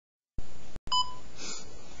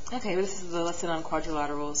Okay, this is the lesson on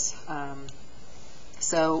quadrilaterals.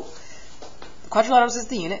 So quadrilaterals is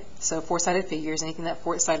the unit, so four-sided figures. Anything that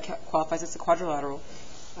four-sided qualifies as a quadrilateral.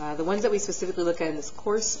 The ones that we specifically look at in this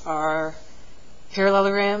course are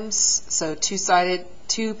parallelograms, so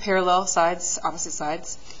two parallel sides, opposite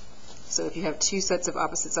sides. So if you have two sets of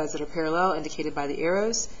opposite sides that are parallel, indicated by the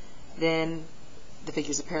arrows, then the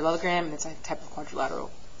figure is a parallelogram, and it's a type of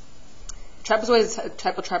quadrilateral. Trapezoid is a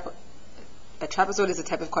type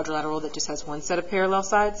of quadrilateral that just has one set of parallel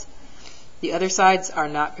sides. The other sides are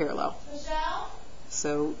not parallel.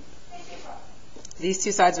 So these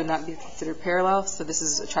two sides would not be considered parallel. So this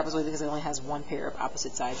is a trapezoid because it only has one pair of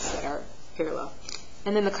opposite sides that are parallel.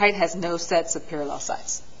 And then the kite has no sets of parallel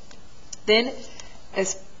sides. Then,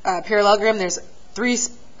 as a parallelogram, there's three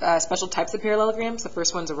special types of parallelograms. The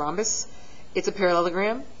first one's a rhombus. It's a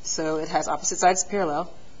parallelogram, so it has opposite sides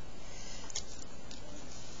parallel.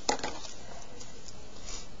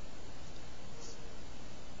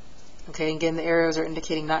 Okay, again, the arrows are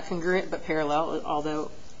indicating not congruent but parallel,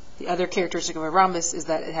 although the other characteristic of a rhombus is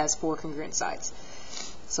that it has four congruent sides.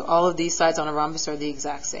 So all of these sides on a rhombus are the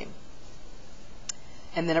exact same.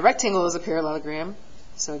 And then a rectangle is a parallelogram.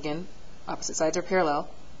 So again, opposite sides are parallel.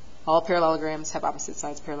 All parallelograms have opposite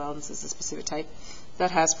sides parallel. This is a specific type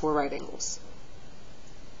that has four right angles.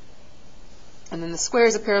 And then the square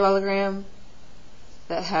is a parallelogram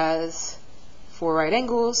that has four right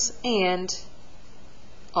angles and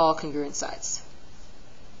all congruent sides.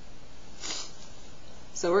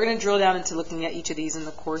 So we're going to drill down into looking at each of these in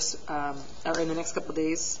the course, or in the next couple of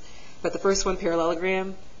days. But the first one,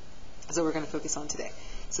 parallelogram, is what we're going to focus on today.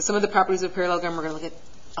 So some of the properties of a parallelogram we're going to look at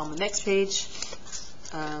on the next page.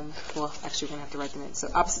 Well, actually, we're going to have to write them in. So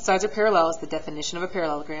opposite sides are parallel is the definition of a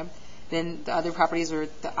parallelogram. Then the other properties are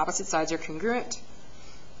the opposite sides are congruent,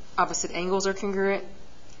 opposite angles are congruent,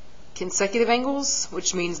 consecutive angles,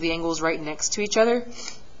 which means the angles right next to each other,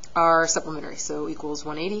 are supplementary, so equals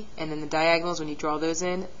 180. And then the diagonals, when you draw those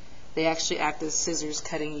in, they actually act as scissors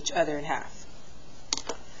cutting each other in half.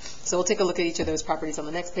 So we'll take a look at each of those properties on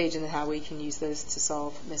the next page and then how we can use those to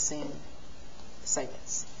solve missing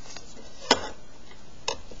segments.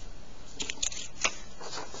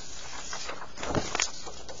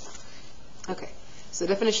 Okay, so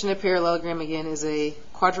the definition of parallelogram again is a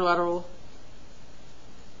quadrilateral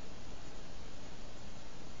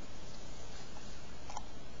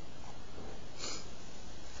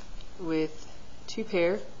with two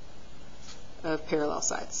pair of parallel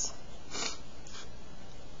sides.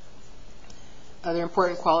 Other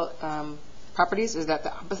important properties is that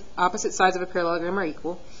the opposite sides of a parallelogram are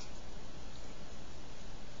equal,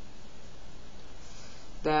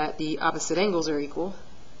 that the opposite angles are equal,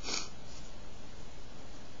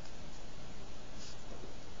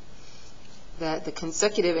 that the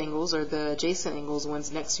consecutive angles, or the adjacent angles,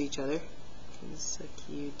 ones next to each other,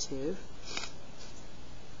 consecutive,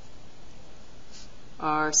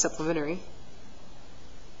 are supplementary,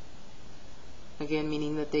 again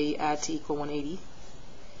meaning that they add to equal 180,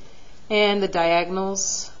 and the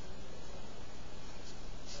diagonals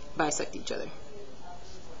bisect each other.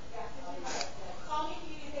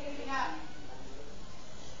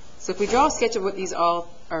 So if we draw a sketch of what these all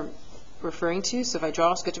are referring to, so if I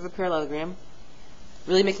draw a sketch of a parallelogram,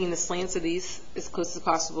 really making the slants of these as close as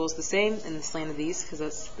possible is the same, and the slant of these, because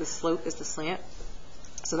that's the slope is the slant.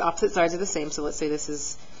 So the opposite sides are the same. So let's say this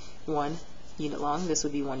is 1 unit long. This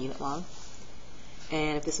would be 1 unit long.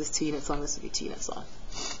 And if this is 2 units long, this would be 2 units long.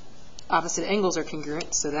 Opposite angles are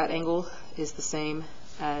congruent. So that angle is the same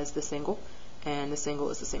as this angle. And this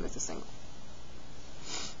angle is the same as this angle.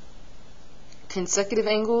 Consecutive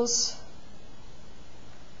angles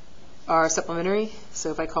are supplementary.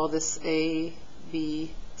 So if I call this A,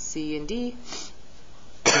 B, C, and D,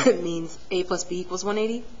 it means A plus B equals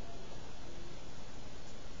 180.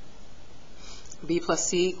 B plus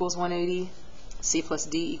C equals 180, C plus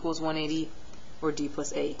D equals 180, or D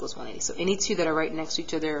plus A equals 180. So any two that are right next to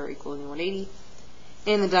each other are equal to 180.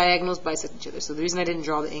 And the diagonals bisect each other. So the reason I didn't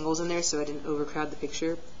draw the angles in there so I didn't overcrowd the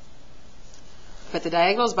picture. But the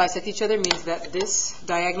diagonals bisect each other means that this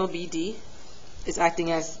diagonal BD is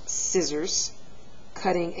acting as scissors,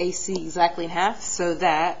 cutting AC exactly in half, so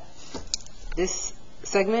that this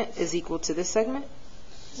segment is equal to this segment.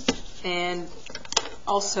 And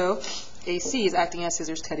also, AC is acting as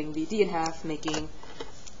scissors cutting BD in half, making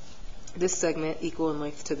this segment equal in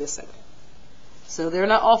length to this segment. So they're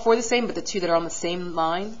not all four the same, but the two that are on the same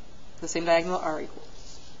line, the same diagonal, are equal.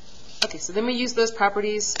 Okay, so then we use those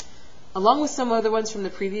properties along with some other ones from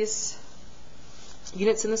the previous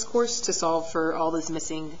units in this course to solve for all these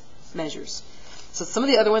missing measures. So some of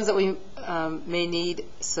the other ones that we may need,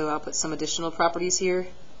 so I'll put some additional properties here.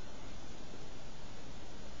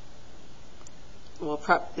 well,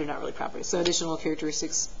 they're not really properties. So additional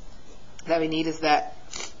characteristics that we need is that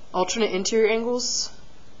alternate interior angles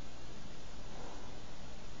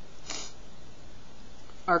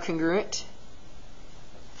are congruent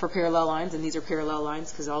for parallel lines, and these are parallel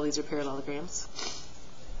lines because all these are parallelograms.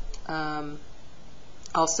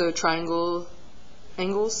 Also, triangle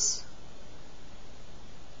angles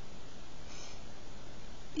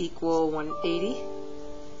equal 180.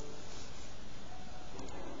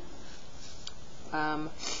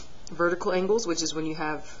 Vertical angles, which is when you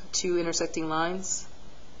have two intersecting lines,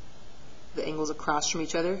 the angles across from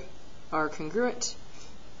each other are congruent.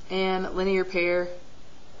 And linear pair,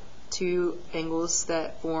 two angles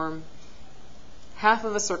that form half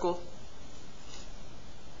of a circle,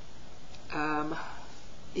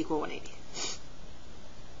 equal 180.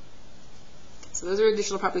 So those are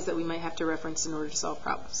additional properties that we might have to reference in order to solve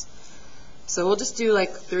problems. So we'll just do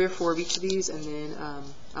like 3 or 4 of each of these, and then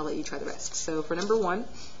I'll let you try the rest. So for number 1,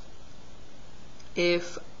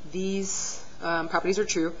 if these properties are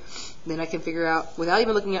true, then I can figure out, without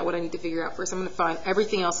even looking at what I need to figure out first, I'm going to find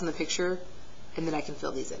everything else in the picture, and then I can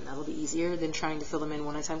fill these in. That'll be easier than trying to fill them in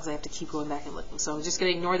one at a time because I have to keep going back and looking. So I'm just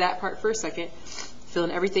going to ignore that part for a second, fill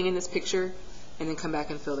in everything in this picture, and then come back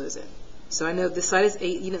and fill those in. So I know this side is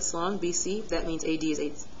 8 units long, BC. That means AD is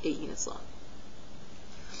 8 units long.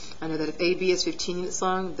 I know that if AB is 15 units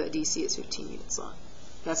long, that DC is 15 units long.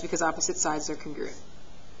 That's because opposite sides are congruent.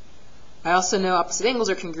 I also know opposite angles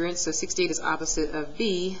are congruent, so 68 is opposite of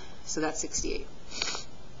B, so that's 68.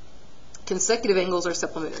 Consecutive angles are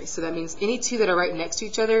supplementary, so that means any two that are right next to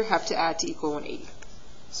each other have to add to equal 180.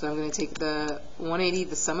 So I'm going to take the 180,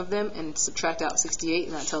 the sum of them, and subtract out 68,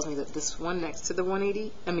 and that tells me that this one next to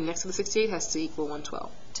the 68 has to equal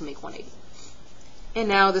 112 to make 180. And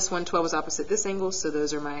now this 112 is opposite this angle, so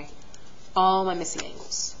those are all my missing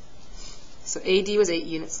angles. So AD was 8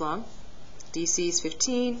 units long, DC is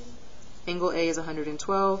 15, angle A is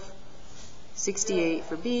 112, 68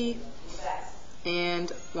 for B, and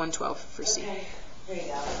 112 for C. Okay, here you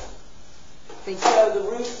go. Thank you. So the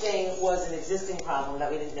roof thing was an existing problem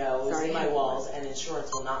that we didn't know. It was in my walls, and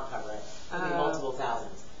insurance will not cover it. It'll be multiple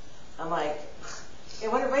thousands. I'm like,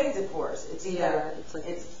 and when it rains, it pours. It's either,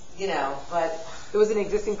 you know, but it was an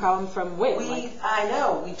existing problem from when? I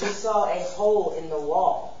know. We just saw a hole in the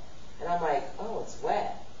wall, and I'm like, oh, it's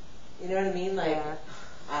wet. You know what I mean? Like, yeah.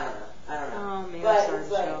 I don't know. Oh man, but sorry,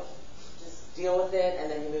 it's like, just deal with it,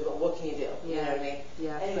 and then you move on. What can you do? Yeah. You know what I mean?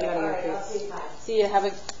 Yeah. Anyway, all right, I'll see you. See you. Have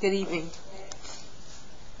a good evening.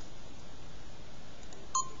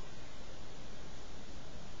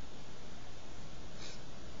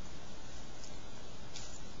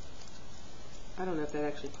 I don't know if that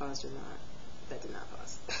actually paused or not. That did not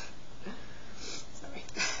pause. Sorry.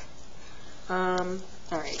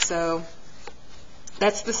 All right, so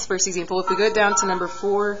that's this first example. If we go down to number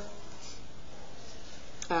 4,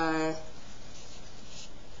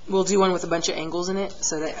 we'll do one with a bunch of angles in it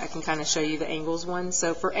so that I can kind of show you the angles one.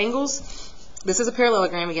 So for angles, this is a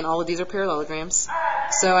parallelogram. Again, all of these are parallelograms.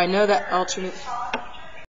 So I know that alternate...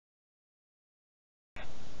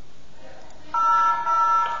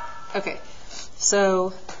 Okay.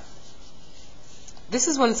 So this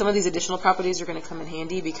is when some of these additional properties are going to come in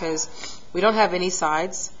handy because we don't have any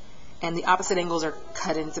sides and the opposite angles are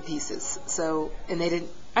cut into pieces. So, and they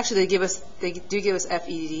do give us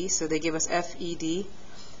FED, so they give us FED.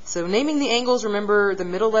 So naming the angles, remember the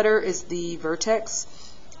middle letter is the vertex.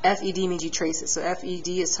 FED means you trace it. So FED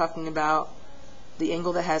is talking about the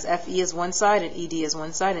angle that has FE as one side and ED as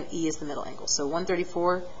one side and E is the middle angle. So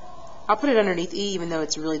 134, I'll put it underneath E even though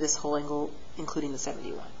it's really this whole angle including the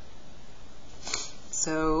 71.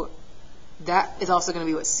 So that is also going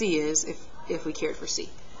to be what C is if we cared for C.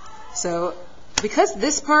 So because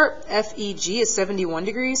this part, FEG, is 71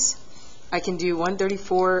 degrees, I can do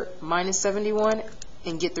 134 minus 71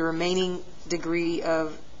 and get the remaining degree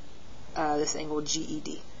of this angle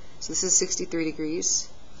GED. So this is 63 degrees.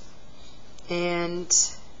 And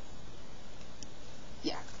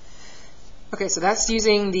yeah. Okay, so that's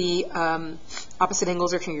using the opposite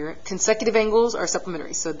angles are congruent. Consecutive angles are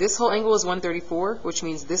supplementary. So this whole angle is 134, which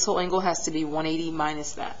means this whole angle has to be 180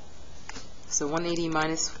 minus that. So 180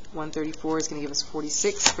 minus 134 is going to give us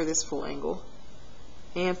 46 for this full angle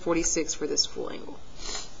and 46 for this full angle.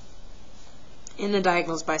 And the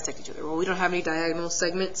diagonals bisect each other. Well, we don't have any diagonal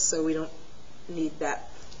segments, so we don't need that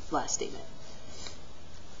last statement.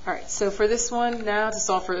 All right, so for this one now, to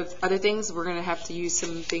solve for other things, we're going to have to use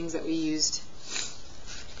some things that we used.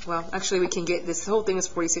 Well, actually, we can get this whole thing is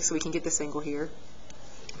 46, so we can get this angle here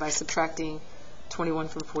by subtracting 21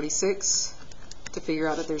 from 46 to figure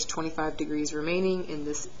out that there's 25 degrees remaining in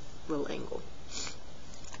this little angle.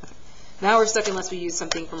 Okay. Now we're stuck unless we use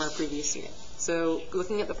something from our previous unit. So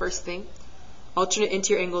looking at the first thing, alternate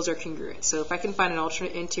interior angles are congruent. So if I can find an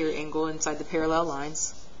alternate interior angle inside the parallel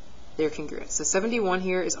lines, they're congruent. So 71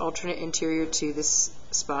 here is alternate interior to this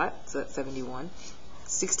spot, so that's 71.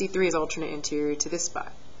 63 is alternate interior to this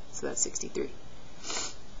spot, so that's 63.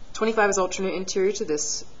 25 is alternate interior to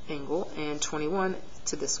this angle, and 21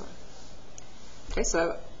 to this one. Okay,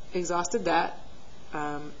 so I've exhausted that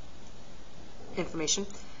information.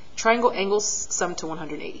 Triangle angles sum to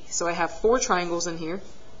 180. So I have 4 triangles in here,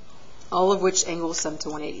 all of which angles sum to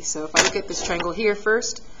 180. So if I look at this triangle here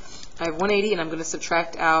first, I have 180, and I'm going to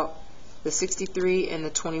subtract out the 63 and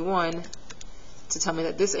the 21 to tell me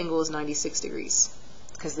that this angle is 96 degrees,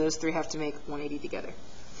 because those 3 have to make 180 together.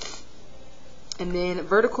 And then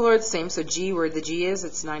vertical are the same, so G, where the G is,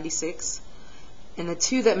 it's 96. And the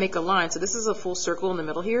 2 that make a line, so this is a full circle in the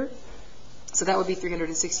middle here, so that would be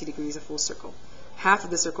 360 degrees, a full circle. Half of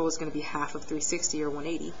the circle is going to be half of 360, or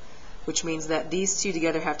 180, which means that these 2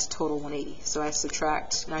 together have to total 180. So I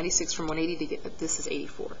subtract 96 from 180 to get that this is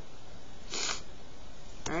 84.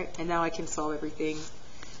 Alright, and now I can solve everything.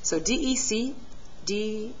 So DEC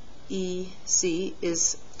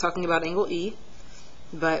is talking about angle E,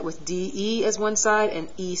 but with DE as one side and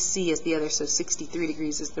EC as the other, so 63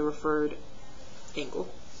 degrees is the referred angle.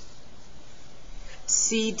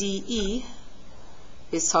 CDE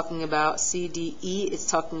is talking about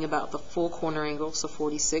the full corner angle, so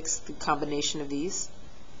 46, the combination of these.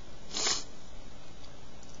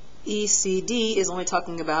 ECD is only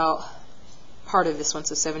talking about part of this one,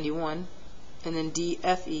 so 71, and then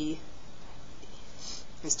DFE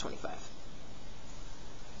is 25.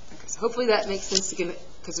 Okay, so hopefully that makes sense again,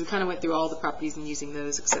 because we kind of went through all the properties and using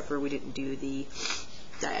those, except for we didn't do the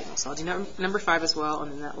diagonal. So I'll do number 5 as well,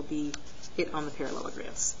 and then that will be it on the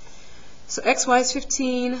parallelograms. So XY is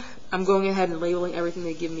 15. I'm going ahead and labeling everything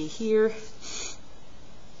they give me here.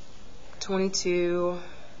 22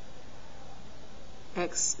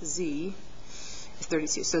 XZ is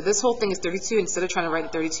 32. So this whole thing is 32. Instead of trying to write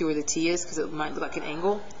 32 where the T is, because it might look like an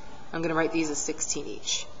angle, I'm going to write these as 16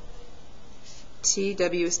 each.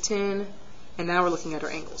 TW is 10, and now we're looking at our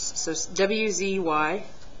angles. So WZY,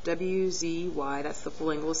 that's the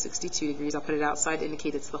full angle, is 62 degrees. I'll put it outside to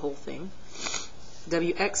indicate it's the whole thing.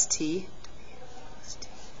 WXT,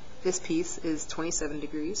 this piece is 27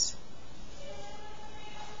 degrees.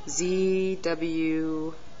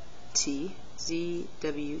 ZWT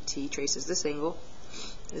traces this angle,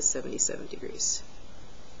 is 77 degrees.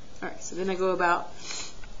 Alright, so then I go about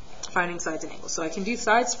finding sides and angles. So I can do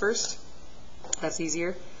sides first. That's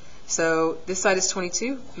easier. So this side is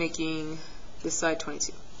 22, making this side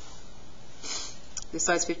 22. This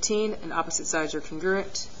side's 15, and opposite sides are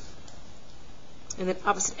congruent. And then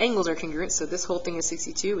opposite angles are congruent, so this whole thing is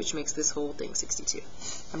 62, which makes this whole thing 62.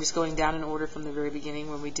 I'm just going down in order from the very beginning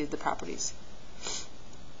when we did the properties.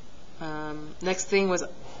 Next thing was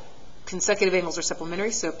consecutive angles are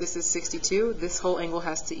supplementary, so if this is 62, this whole angle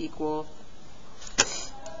has to equal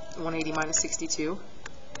 180 minus 62,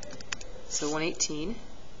 so 118.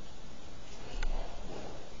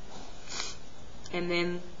 And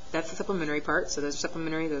then that's the supplementary part, so those are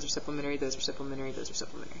supplementary, those are supplementary, those are supplementary, those are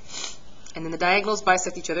supplementary. And then the diagonals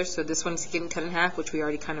bisect each other, so this one's getting cut in half, which we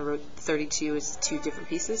already kind of wrote 32 as 2 different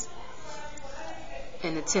pieces.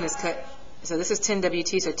 And the 10 is cut, so this is 10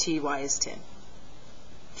 WT, so TY is 10.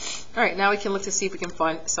 Alright, now we can look to see if we can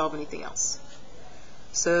solve anything else.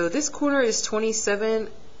 So this corner is 27,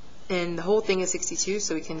 and the whole thing is 62,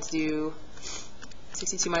 so we can do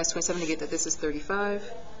 62 minus 27 to get that this is 35.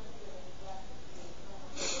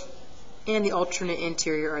 And the alternate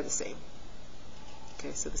interior are the same.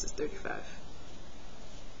 Okay, so this is 35.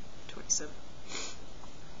 27.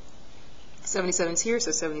 77's here,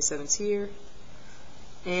 so 77's here.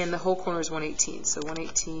 And the whole corner is 118, so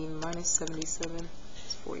 118 minus 77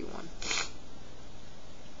 is 41.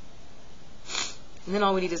 And then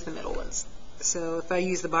all we need is the middle ones. So if I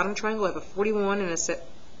use the bottom triangle, I have a 41 and a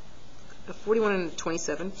 41 and a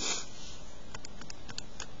 27.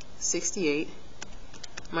 68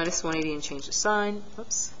 minus 180 and change the sign.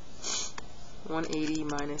 Oops. 180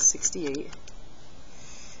 minus 68.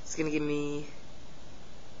 It's going to give me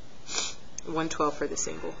 112 for this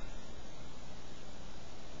angle.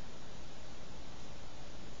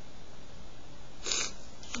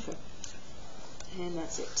 Okay. And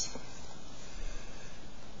that's it.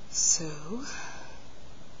 So,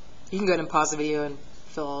 you can go ahead and pause the video and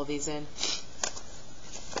fill all these in.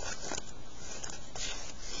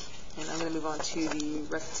 And I'm going to move on to the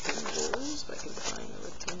rectangles, if I can find the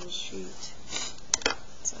rectangle sheet.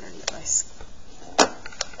 It's underneath my screen.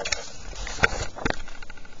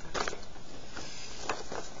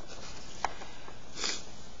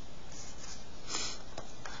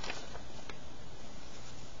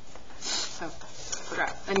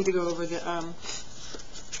 I need to go over the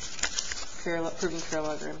proving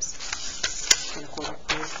parallelograms. In a quarter.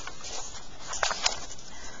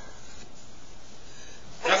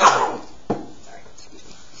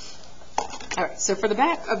 Alright, so for the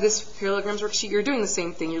back of this parallelograms worksheet, you're doing the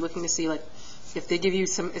same thing. You're looking to see, like, if they give you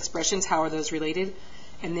some expressions, how are those related?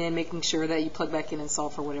 And then making sure that you plug back in and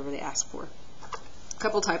solve for whatever they ask for. A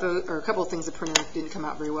couple of things the printer didn't come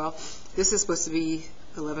out very well. This is supposed to be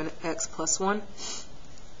 11x plus 1.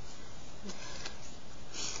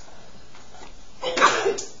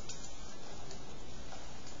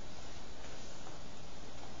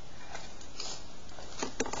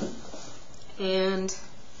 And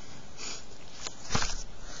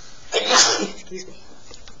excuse me.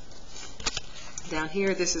 Down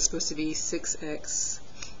here, this is supposed to be 6x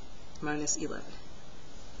minus 11.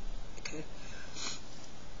 Okay.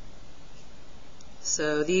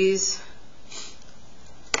 So these,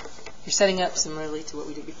 you're setting up similarly to what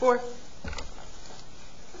we did before.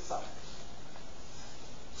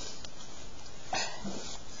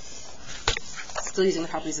 Still using the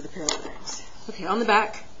properties of the parallelograms. Okay, on the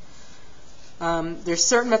back, there's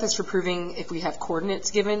certain methods for proving if we have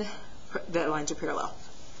coordinates given that lines are parallel.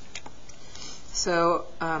 So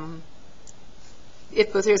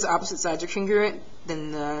if both pairs of opposite sides are congruent,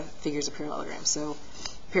 then the figures are parallelogram. So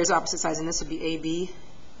pairs of opposite sides in this would be AB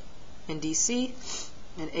and DC,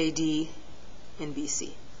 and AD and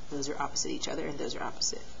BC. Those are opposite each other, and those are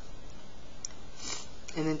opposite.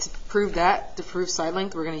 And then to prove that, to prove side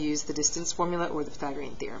length, we're going to use the distance formula or the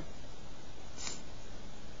Pythagorean theorem.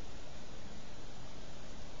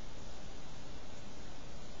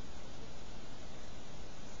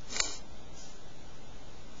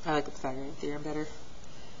 I like the Pythagorean theorem better.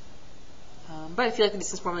 But if you like the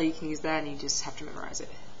distance formula, you can use that, and you just have to memorize it.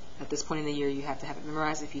 At this point in the year, you have to have it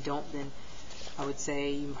memorized. If you don't, then I would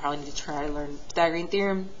say you probably need to try to learn Pythagorean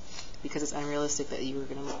theorem, because it's unrealistic that you were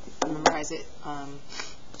going to memorize it,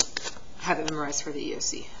 have it memorized for the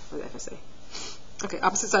EOC, for the FSA. Okay,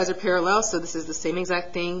 opposite sides are parallel, so this is the same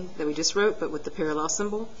exact thing that we just wrote, but with the parallel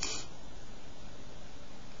symbol.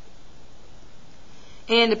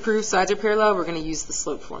 And to prove sides are parallel, we're going to use the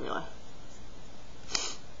slope formula.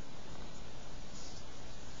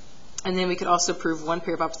 And then we could also prove one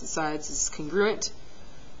pair of opposite sides is congruent.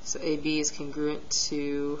 So AB is congruent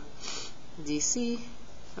to DC.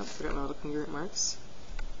 Oh, I forgot my little congruent marks.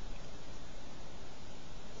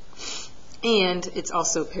 And it's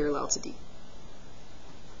also parallel to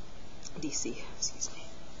DC. Excuse me.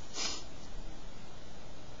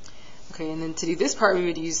 Okay, and then to do this part, we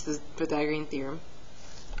would use the Pythagorean theorem,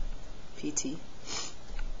 PT.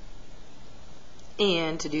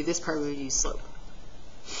 And to do this part, we would use slope.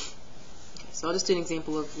 Okay, so I'll just do an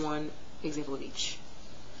example of each.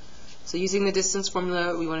 So using the distance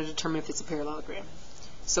formula, we want to determine if it's a parallelogram.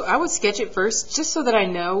 So I would sketch it first, just so that I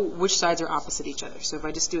know which sides are opposite each other. So if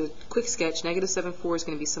I just do a quick sketch, negative 7, 4 is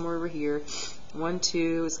going to be somewhere over here. 1,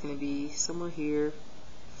 2 is going to be somewhere here.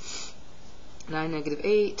 9, negative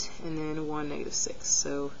 8, and then 1, negative 6.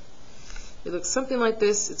 So it looks something like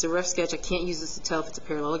this. It's a rough sketch. I can't use this to tell if it's a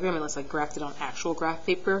parallelogram unless I graphed it on actual graph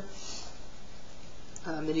paper.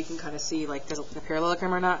 Then you can kind of see, like, does it look like a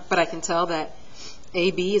parallelogram or not. But I can tell that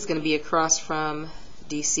AB is going to be across from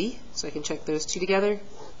DC, so I can check those two together.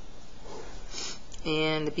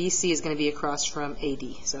 And the BC is going to be across from AD,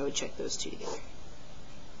 so I would check those two together.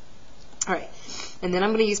 Alright, and then I'm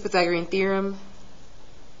going to use Pythagorean theorem.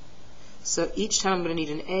 So each time I'm going to need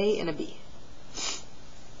an A and a B.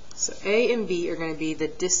 So A and B are going to be the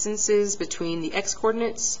distances between the x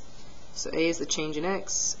coordinates. So A is the change in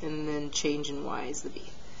x, and then change in y is the B.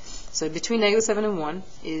 So between negative 7 and 1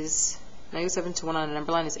 is, negative 7 to 1 on a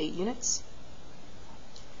number line is 8 units.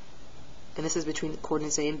 And this is between the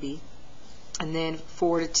coordinates A and B. And then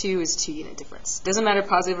 4 to 2 is 2 unit difference. Doesn't matter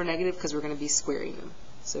positive or negative because we're going to be squaring them.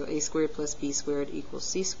 So A squared plus B squared equals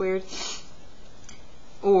C squared.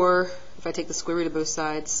 Or if I take the square root of both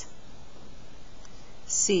sides,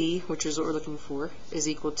 C, which is what we're looking for, is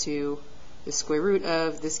equal to the square root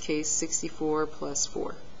of, this case, 64 plus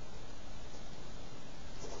 4.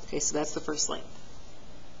 Okay, so that's the first length.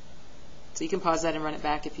 So you can pause that and run it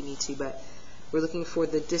back if you need to, but we're looking for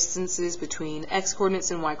the distances between x coordinates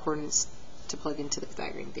and y coordinates to plug into the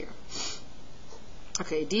Pythagorean theorem.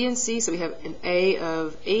 Okay, D and C, so we have an A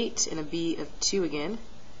of 8 and a B of 2 again.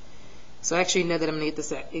 So I actually know that I'm going to get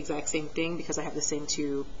the exact same thing because I have the same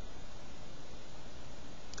two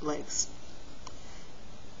legs.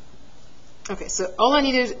 Okay, so all I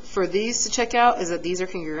needed for these to check out is that these are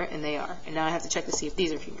congruent, and they are. And now I have to check to see if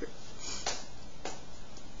these are congruent.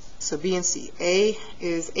 So B and C. A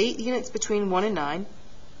is 8 units between 1 and 9.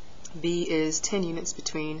 B is 10 units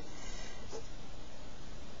between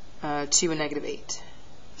 2 and negative 8.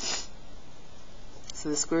 So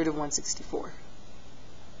the square root of 164.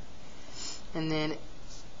 And then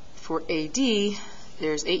for AD,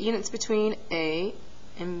 there's 8 units between A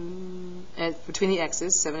and between the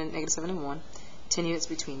x's, negative 7 and 1, 10 units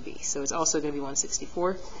between B. So it's also going to be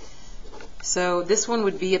 164. So this one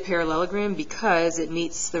would be a parallelogram because it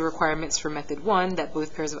meets the requirements for method 1 that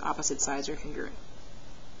both pairs of opposite sides are congruent.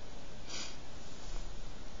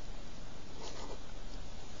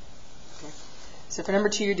 Okay. So for number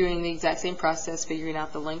 2, you're doing the exact same process, figuring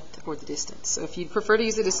out the length or the distance. So if you prefer to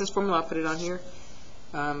use the distance formula, I'll put it on here.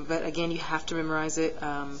 But again, you have to memorize it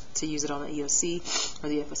to use it on the EOC or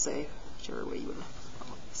the FSA, whichever way you want to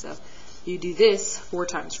follow it. So you do this 4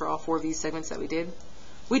 times for all 4 of these segments that we did.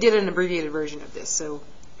 We did an abbreviated version of this. So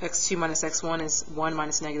x2 minus x1 is 1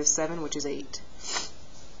 minus negative 7, which is 8.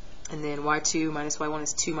 And then y2 minus y1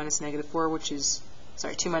 is 2 minus negative 4, which is,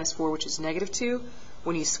 2 minus 4, which is negative 2.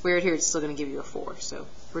 When you square it here, it's still going to give you a 4. So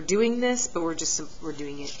we're doing this, but we're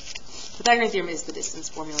doing it. Pythagorean theorem is the distance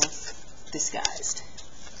formula disguised.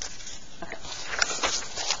 Okay.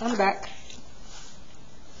 On the back,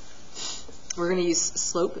 we're going to use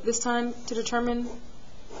slope this time to determine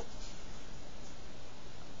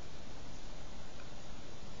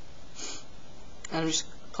I'm just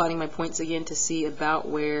plotting my points again to see about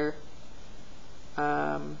where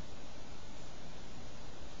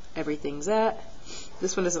everything's at.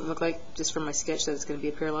 This one doesn't look like, just from my sketch, that it's going to be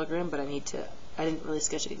a parallelogram, but I didn't really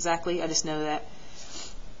sketch it exactly. I just know that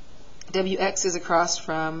WX is across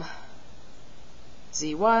from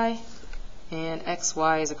ZY, and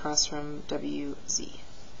XY is across from WZ.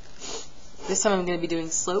 This time I'm going to be doing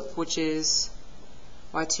slope, which is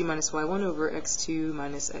y2 minus y1 over x2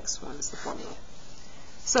 minus x1 is the formula.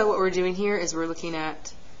 So what we're doing here is we're looking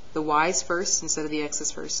at the y's first instead of the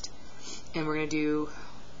x's first. And we're going to do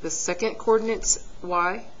the second coordinates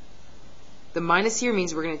y. The minus here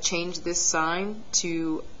means we're going to change this sign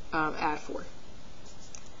to add 4.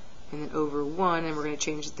 And then over 1, and we're going to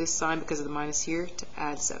change this sign because of the minus here to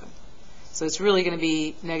add 7. So it's really going to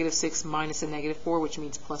be negative 6 minus a negative 4, which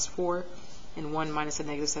means plus 4, and 1 minus a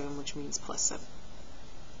negative 7, which means plus 7.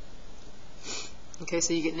 Okay,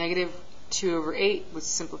 so you get negative 2 over 8, which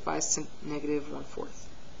simplifies to negative 1/4.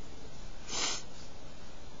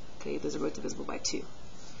 Okay, those are both divisible by 2.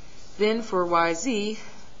 Then for yz,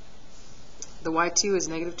 the y2 is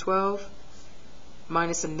negative 12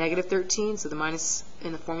 minus a negative 13, so the minus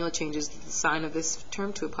in the formula changes the sign of this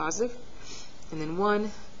term to a positive. And then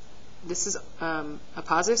 1, this is a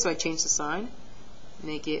positive, so I change the sign,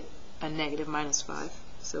 make it a negative minus 5.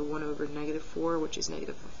 So 1 over negative 4, which is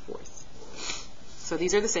negative 1/4. So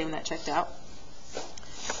these are the same, that checked out.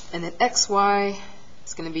 And then xy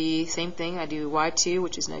is going to be same thing. I do y2,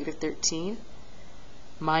 which is negative 13,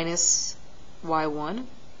 minus y1.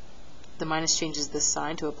 The minus changes this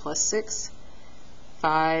sign to a plus 6.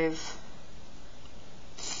 5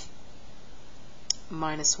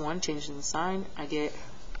 minus 1, changing the sign. I get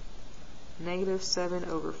negative 7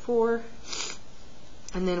 over 4.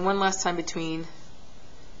 And then one last time between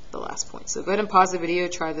the last point. So go ahead and pause the video,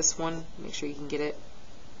 try this one, make sure you can get it.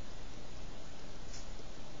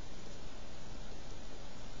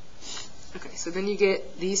 Okay, so then you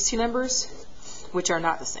get these two numbers, which are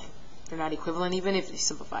not the same. They're not equivalent even if you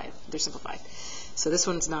simplify it. They're simplified. So this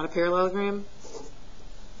one's not a parallelogram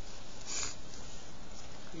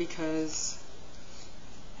because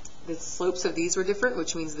the slopes of these were different,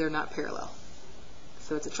 which means they're not parallel.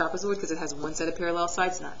 So it's a trapezoid because it has one set of parallel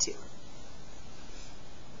sides, not 2.